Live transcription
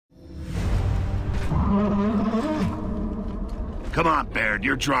Come on, Baird,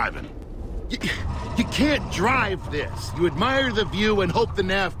 you're driving. You can't drive this. You admire the view and hope the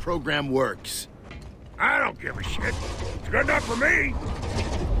nav program works. I don't give a shit. It's good enough for me.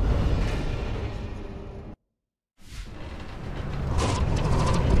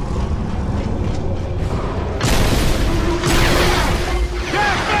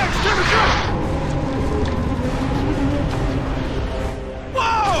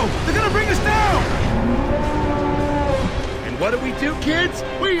 Whoa! They're gonna bring us down! And what do, kids?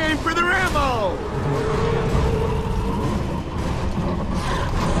 We aim for their ammo!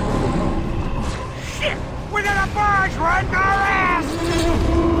 Shit! We got a barge right in our ass!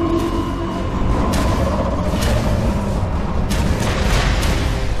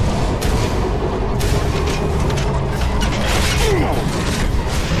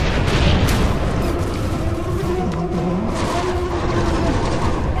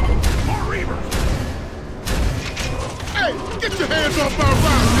 Get your hands off our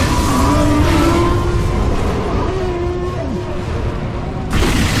rock!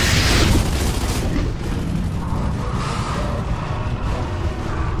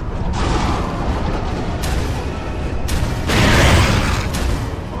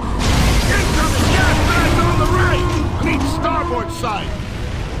 Incoming gas bags on the right! I mean starboard side!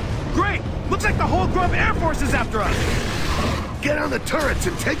 Great! Looks like the whole Grub Air Force is after us! Get on the turrets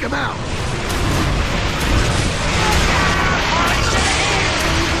and take them out!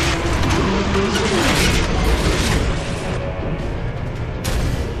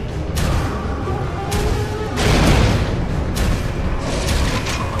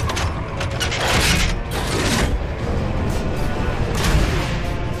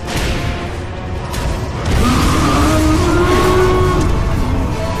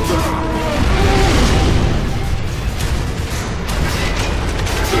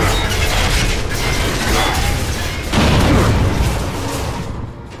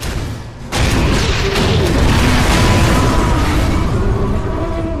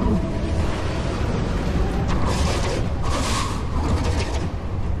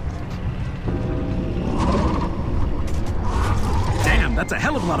 That's a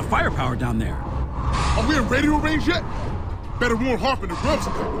hell of a lot of firepower down there. Are we in radio range yet? Better warn Harper the Grubs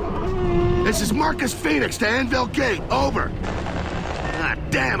are coming. This is Marcus Phoenix to Anvil Gate. Over. Ah,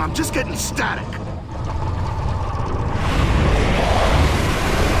 damn, I'm just getting static.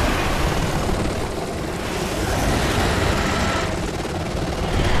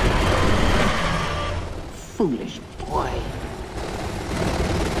 Foolish boy.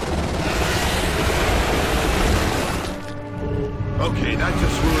 Okay, that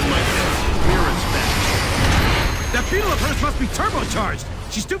just ruined my clearance back. That beetle of hers must be turbocharged.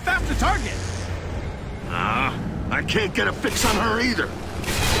 She's too fast to target. I can't get a fix on her either.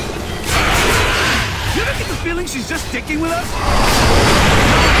 You ever get the feeling she's just sticking with us?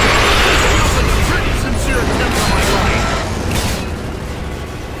 Feels like a pretty sincere attempt on my life.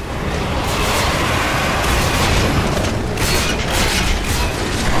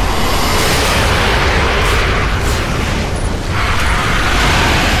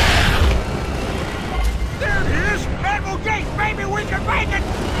 Maybe we can make it!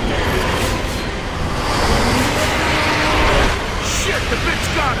 Shit, the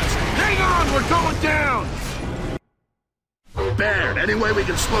bitch got us! Hang on, we're going down! Baird, any way we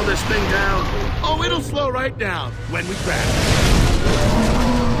can slow this thing down? Oh, it'll slow right down when we grab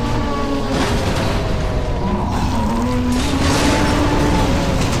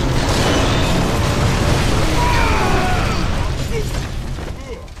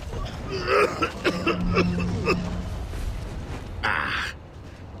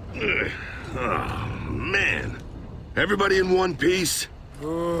Oh, man. Everybody in one piece?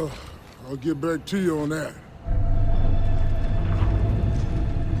 I'll get back to you on that.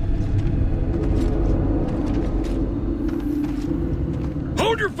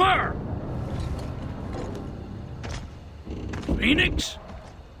 Hold your fire! Phoenix?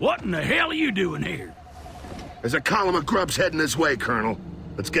 What in the hell are you doing here? There's a column of grubs heading this way, Colonel.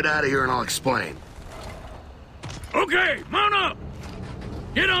 Let's get out of here and I'll explain. Okay, mount up!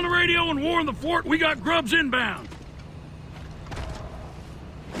 Get on the radio and warn the fort we got grubs inbound.